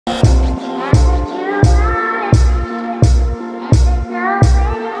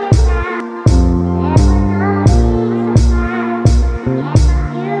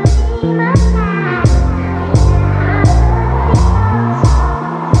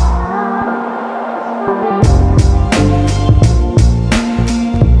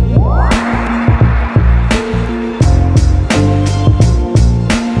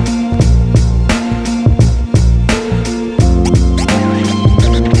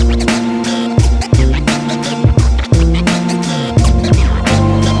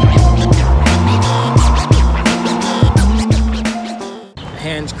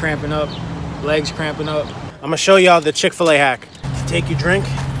cramping up, legs cramping up. I'm gonna show y'all the Chick-fil-A hack. You take your drink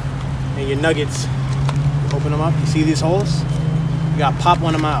and your nuggets, you open them up, you see these holes? You gotta pop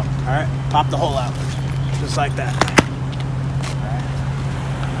one of them out, all right? Pop the hole out, just like that. All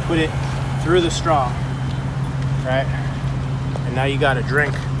right. Put it through the straw, right? And now you got a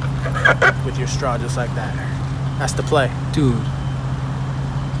drink with your straw just like that. That's the play. Dude,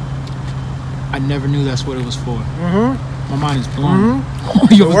 I never knew that's what it was for. My mind is blown.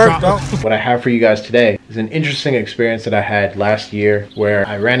 It worked, though. What I have for you guys today is an interesting experience that I had last year where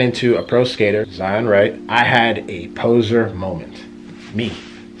I ran into a pro skater, Zion Wright. I had a poser moment. Me.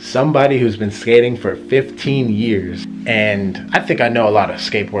 Somebody who's been skating for 15 years. And I think I know a lot of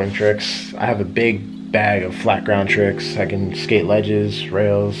skateboarding tricks. I have a big bag of flat ground tricks. I can skate ledges,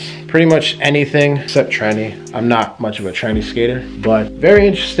 rails, pretty much anything except tranny. I'm not much of a tranny skater, but very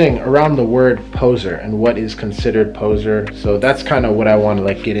interesting around the word poser and what is considered poser. So that's kind of what I want to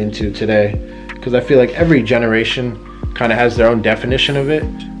like get into today, because I feel like every generation kind of has their own definition of it,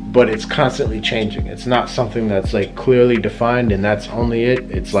 but it's constantly changing. It's not something that's like clearly defined and that's only it.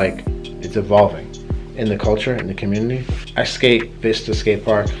 It's like it's evolving in the culture, in the community. I skate Vista Skate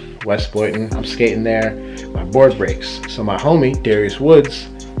Park, West Boynton. I'm skating there, my board breaks. So my homie, Darius Woods,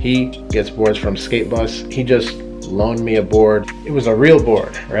 he gets boards from Skate Bus. He just loaned me a board. It was a real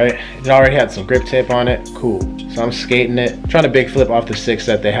board, right? It already had some grip tape on it, cool. So I'm skating it, trying to big flip off the 6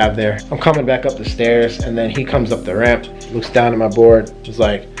 that they have there. I'm coming back up the stairs and then he comes up the ramp, looks down at my board, was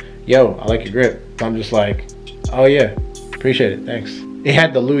like, yo, I like your grip. I'm just like, oh yeah, appreciate it, thanks. It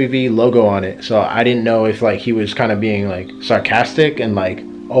had the Louis V logo on it, so I didn't know if like he was kind of being like sarcastic and like,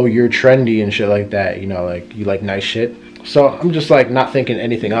 oh, you're trendy and shit like that, you know, like you like nice shit. So I'm just like not thinking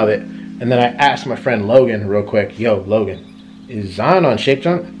anything of it. And then I asked my friend Logan real quick, yo, Logan, is Zion on Shape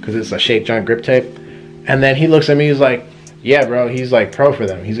Junk? Because it's a Shape Junk grip tape. And then he looks at me, he's like, yeah, bro, he's like pro for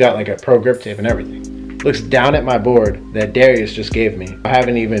them. He's got like a pro grip tape and everything. Looks down at my board that Darius just gave me. I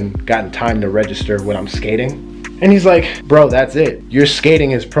haven't even gotten time to register when I'm skating. And he's like, bro, that's it. Your skating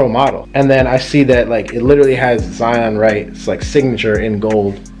is pro model. And then I see that like it literally has Zion Wright's like signature in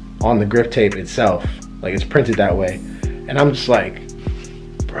gold on the grip tape itself. Like it's printed that way. And I'm just like,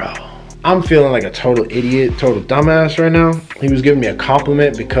 bro, I'm feeling like a total idiot, total dumbass right now. He was giving me a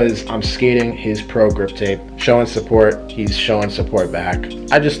compliment because I'm skating his pro grip tape, showing support. He's showing support back.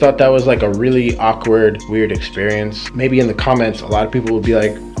 I just thought that was like a really awkward, weird experience. Maybe in the comments, a lot of people would be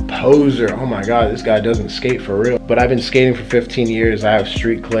like, poser, oh my god, this guy doesn't skate for real. But I've been skating for 15 years. I have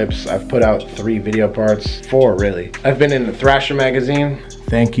street clips. I've put out 3 video parts, 4 really. I've been in the Thrasher magazine.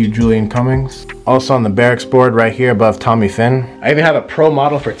 Thank you, Julian Cummings. Also on the Barracks board right here above Tommy Finn. I even have a pro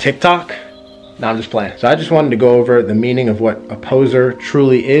model for TikTok. No, I'm just playing. So I just wanted to go over the meaning of what a poser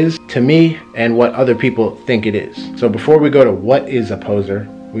truly is to me and what other people think it is. So before we go to what is a poser,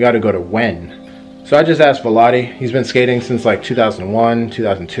 we got to go to when. So I just asked Velati. He's been skating since like 2001,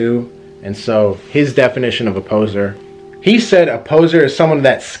 2002. And so his definition of a poser, he said a poser is someone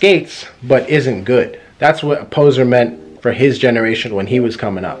that skates but isn't good. That's what a poser meant for his generation when he was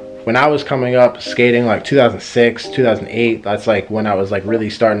coming up. When I was coming up skating like 2006, 2008, that's like when I was like really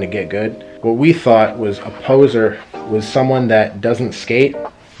starting to get good. What we thought was a poser was someone that doesn't skate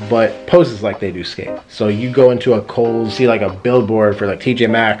but poses like they do skate. So you go into a Kohl's, see like a billboard for like TJ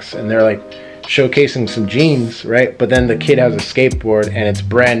Maxx and they're like showcasing some jeans, right? But then the kid has a skateboard and it's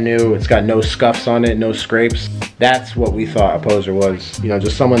brand new, it's got no scuffs on it, no scrapes. That's what we thought a poser was. You know,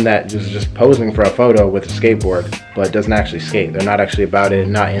 just someone that is just posing for a photo with a skateboard but doesn't actually skate. They're not actually about it,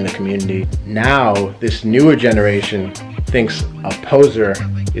 not in the community. Now this newer generation thinks a poser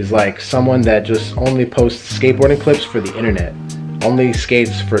is like someone that just only posts skateboarding clips for the internet, only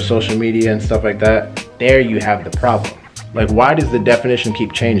skates for social media and stuff like that. There you have the problem. Like, why does the definition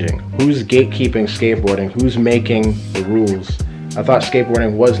keep changing? Who's gatekeeping skateboarding? Who's making the rules? I thought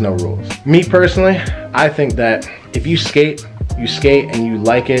skateboarding was no rules. Me personally, I think that if you skate and you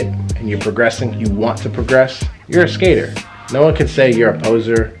like it and you're progressing, you want to progress, you're a skater. No one can say you're a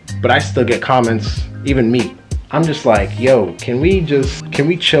poser, but I still get comments, even me. I'm just like, yo, can we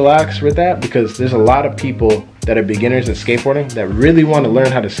chillax with that? Because there's a lot of people that are beginners at skateboarding that really want to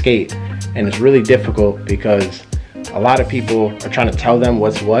learn how to skate, and it's really difficult because a lot of people are trying to tell them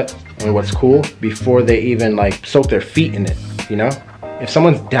what's what and what's cool before they even like soak their feet in it, you know? If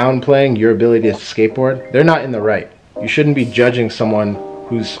someone's downplaying your ability to skateboard, they're not in the right. You shouldn't be judging someone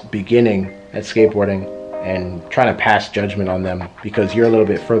who's beginning at skateboarding and trying to pass judgment on them because you're a little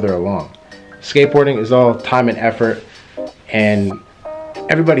bit further along. Skateboarding is all time and effort, and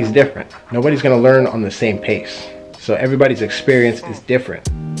everybody's different. Nobody's gonna learn on the same pace. So everybody's experience is different.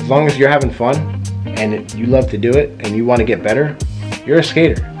 As long as you're having fun and you love to do it and you want to get better, you're a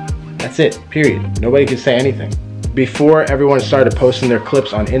skater. That's it, period. Nobody can say anything. Before everyone started posting their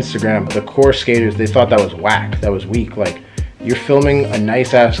clips on Instagram, the core skaters, they thought that was whack, that was weak. Like, you're filming a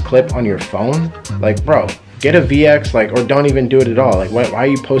nice ass clip on your phone? Like, bro, get a VX, like, or don't even do it at all. Like, why are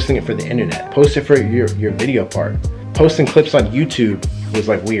you posting it for the internet? Post it for your video part. Posting clips on YouTube was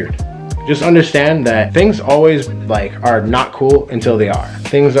like weird. Just understand that things always like are not cool until they are.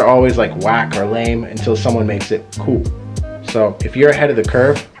 Things are always like whack or lame until someone makes it cool. So if you're ahead of the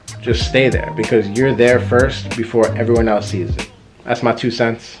curve, just stay there because you're there first before everyone else sees it. That's my 2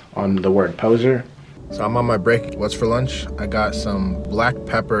 cents on the word poser. So I'm on my break. What's for lunch? I got some black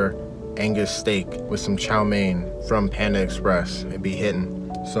pepper Angus steak with some chow mein from Panda Express. It'd be hitting.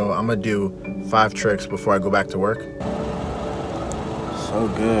 So I'm gonna do 5 tricks before I go back to work. So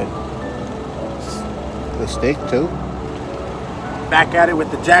good. The steak too? Back at it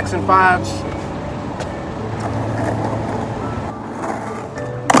with the Jackson 5s.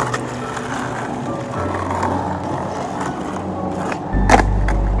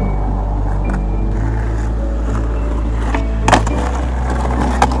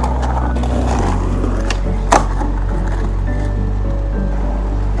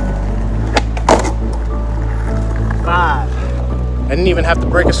 I didn't even have to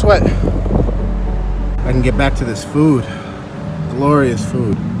break a sweat. I can get back to this food. Glorious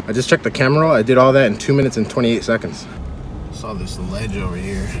food. I just checked the camera roll. I did all that in 2 minutes and 28 seconds. Saw this ledge over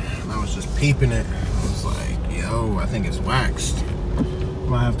here and I was just peeping it. I was like, yo, I think it's waxed.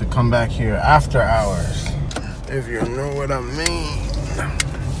 Might have to come back here after hours, if you know what I mean.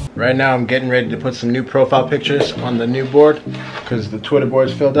 Right now I'm getting ready to put some new profile pictures on the new board because the Twitter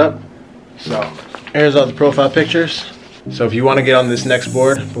board's filled up. So here's all the profile pictures. So if you want to get on this next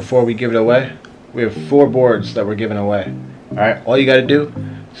board before we give it away, we have 4 boards that we're giving away. Alright, all you got to do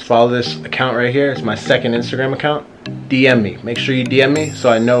is follow this account right here. It's my second Instagram account. DM me. Make sure you DM me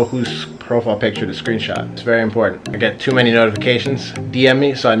so I know whose profile picture to screenshot. It's very important. I get too many notifications. DM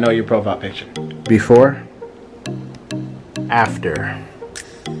me so I know your profile picture. Before, after.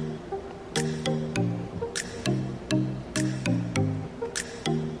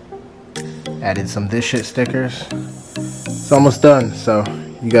 Added some this shit stickers. It's almost done, so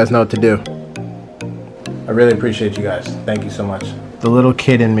you guys know what to do. I really appreciate you guys. Thank you so much. The little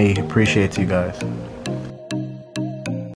kid in me appreciates you guys.